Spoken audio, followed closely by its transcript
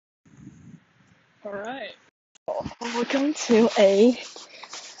All right. Welcome to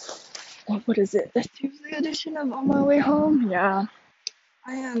what is it? The Tuesday edition of On My Way Home. Yeah,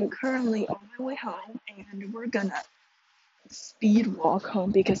 I am currently on my way home, and we're gonna speed walk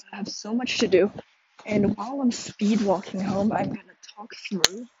home because I have so much to do. And while I'm speed walking home, I'm gonna talk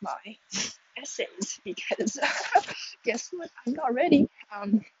through my essays because guess what? I'm not ready.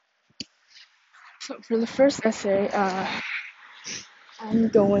 So for the first essay, I'm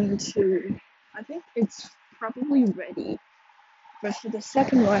going to. I think it's probably ready. But for the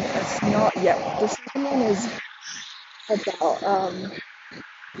second one, it's not yet. The second one is about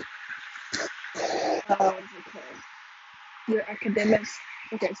what is it called? Your academics.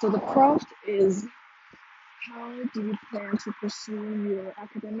 Okay, so the prompt is how do you plan to pursue your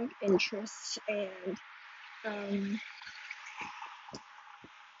academic interests um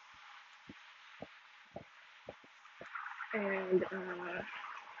and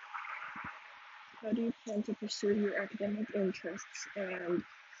how do you plan to pursue your academic interests and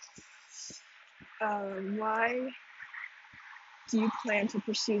why do you plan to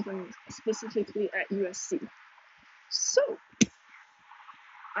pursue them specifically at USC? So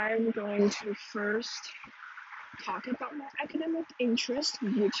I'm going to first talk about my academic interest,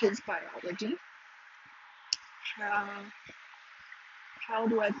 which is biology. Uh, how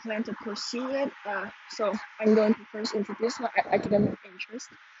do I plan to pursue it? So I'm going to first introduce my academic interest,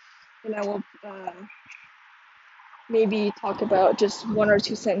 and I will maybe talk about just one or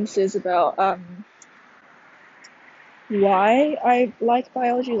two sentences about why I like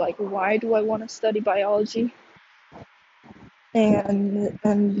biology, like why do I want to study biology, and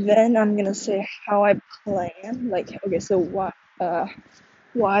then I'm gonna say how I plan, like okay, so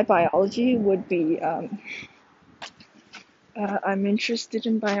why biology would be I'm interested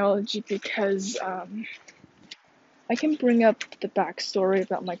in biology because I can bring up the backstory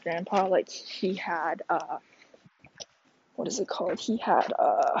about my grandpa. Like he had what is it called? He had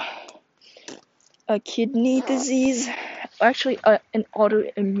a kidney disease, actually an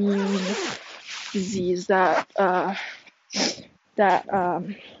autoimmune disease that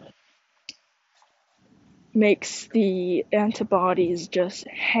makes the antibodies just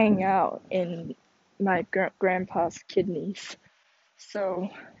hang out in my grandpa's kidneys. So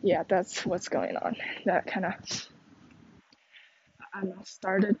yeah, that's what's going on. That kind of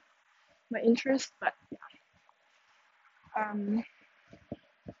started my interest, but um,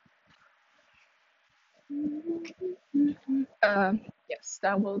 yes,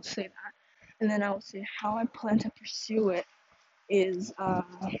 I will say that. And then I will say how I plan to pursue it is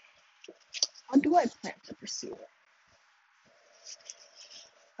how do I plan to pursue it?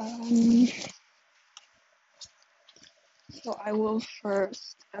 Um, so I will,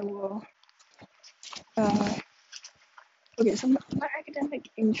 uh, okay, so my academic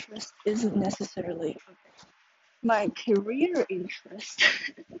interest isn't necessarily, okay, my career interest,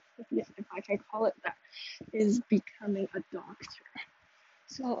 if I can call it that, is becoming a doctor.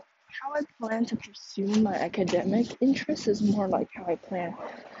 So how I plan to pursue my academic interest is more like how I plan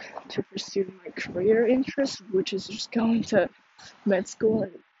to pursue my career interest, which is just going to med school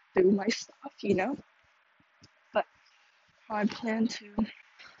and do my stuff, you know. But how I plan to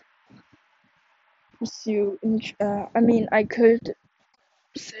pursue, I mean, I could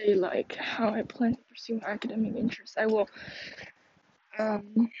say like how I plan to pursue my academic interests.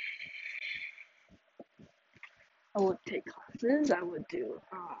 Um, I would take classes. I would do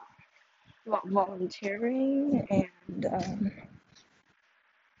volunteering and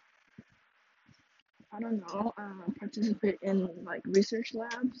I don't know, participate in like research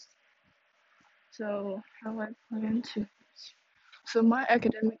labs. So how I plan to. So my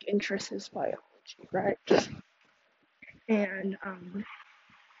academic interest is biology, right? And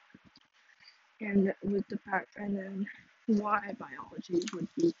and with the fact and then why biology would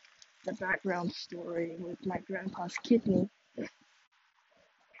be the background story with my grandpa's kidney,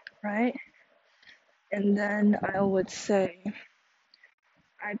 right? And then I would say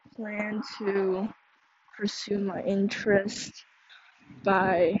I plan to pursue my interest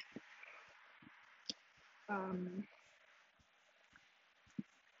by um,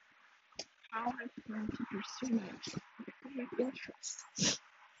 how I plan to pursue my academic interest.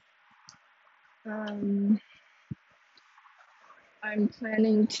 Um, I'm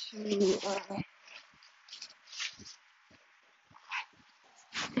planning to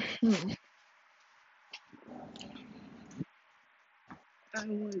hmm, I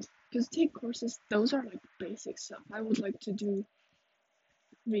would just take courses. Those are like basic stuff. I would like to do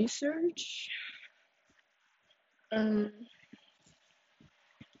research. Um,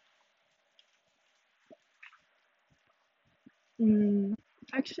 mm,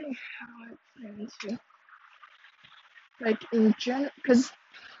 actually how I plan to, like in general, because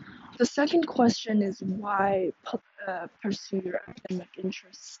the second question is why pursue your academic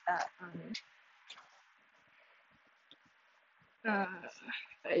interests uh,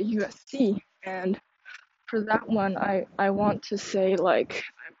 at USC, and for that one, I want to say like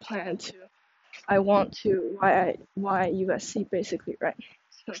I want to why USC basically, right?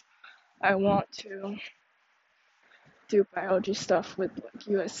 So I want to do biology stuff with like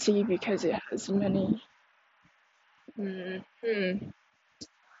USC because it has many. Hmm, hmm,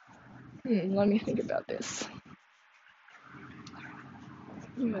 let me think about this.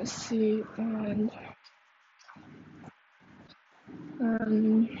 USC and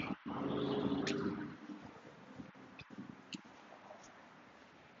um,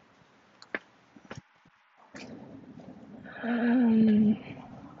 um,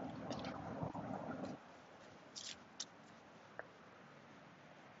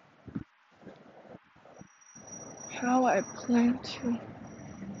 how I plan to.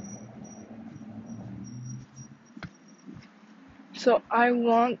 So I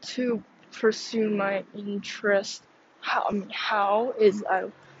want to pursue my interest. How is I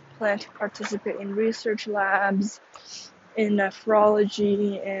plan to participate in research labs, in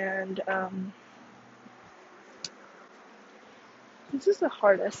nephrology, and this is a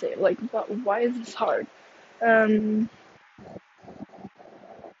hard essay. Like, but why is this hard? Um,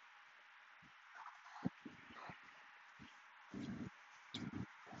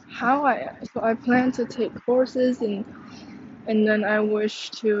 so I plan to take courses and then I wish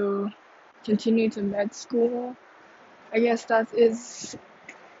to continue to med school. I guess that is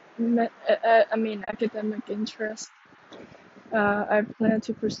academic interest. I plan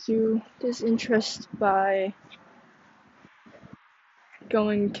to pursue this interest by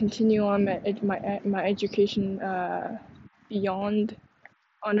continue on my education beyond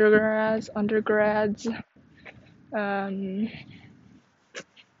undergrads. Um,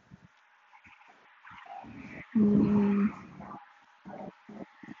 mm,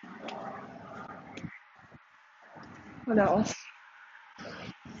 what else?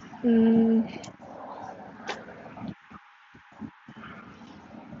 Mm,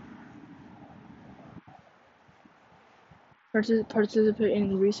 participate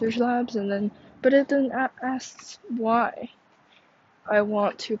in research labs, and then, but it then asks why I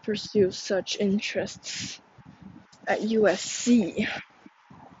want to pursue such interests at USC.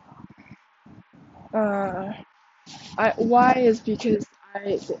 Why is because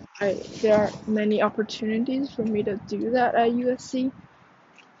there are many opportunities for me to do that at USC.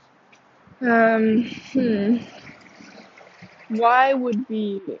 Um, hmm. Why would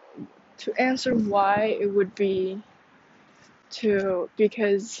be to answer why it would be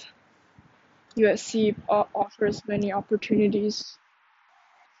because USC offers many opportunities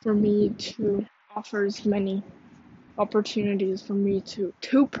for me to offers many opportunities for me to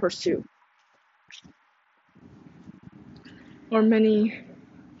pursue, or many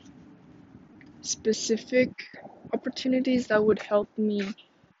specific opportunities that would help me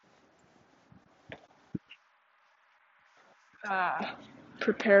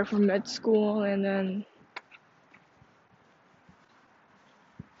prepare for med school and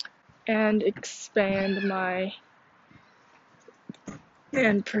expand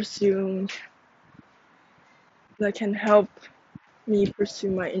and pursue that can help me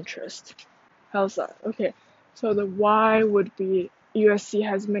pursue my interest. How's that? Okay, so the why would be USC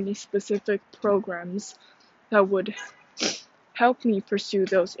has many specific programs that would help me pursue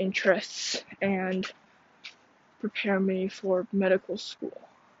those interests and prepare me for medical school.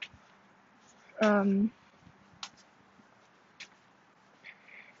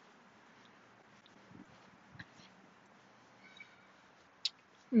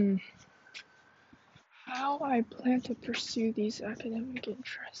 How I plan to pursue these academic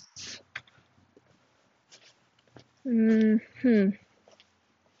interests.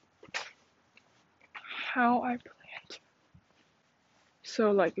 How I plan to.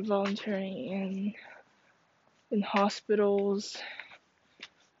 So like volunteering in hospitals,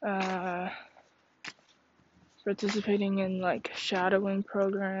 participating in like shadowing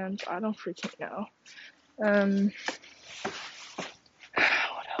programs. I don't freaking know.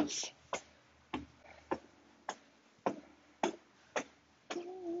 What else?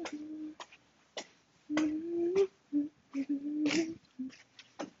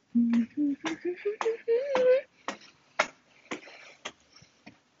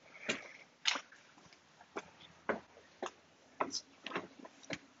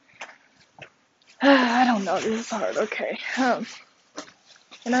 I don't know, this is hard. Okay.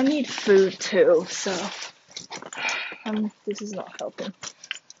 And I need food too, so this is not helping.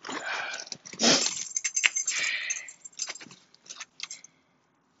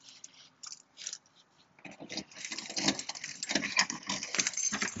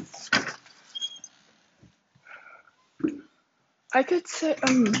 I could say,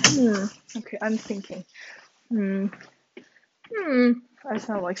 okay, I'm thinking. I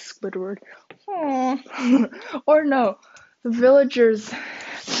sound like Squidward. Or no, the villagers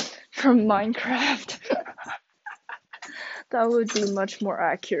from Minecraft. That would be much more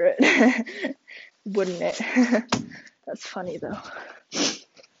accurate, wouldn't it? That's funny though.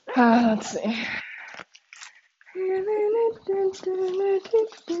 Let's see.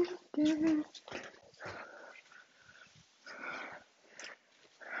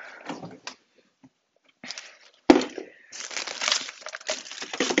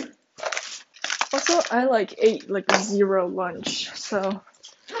 Also, I ate 0 lunch, so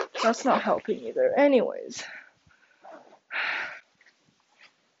that's not helping either. Anyways,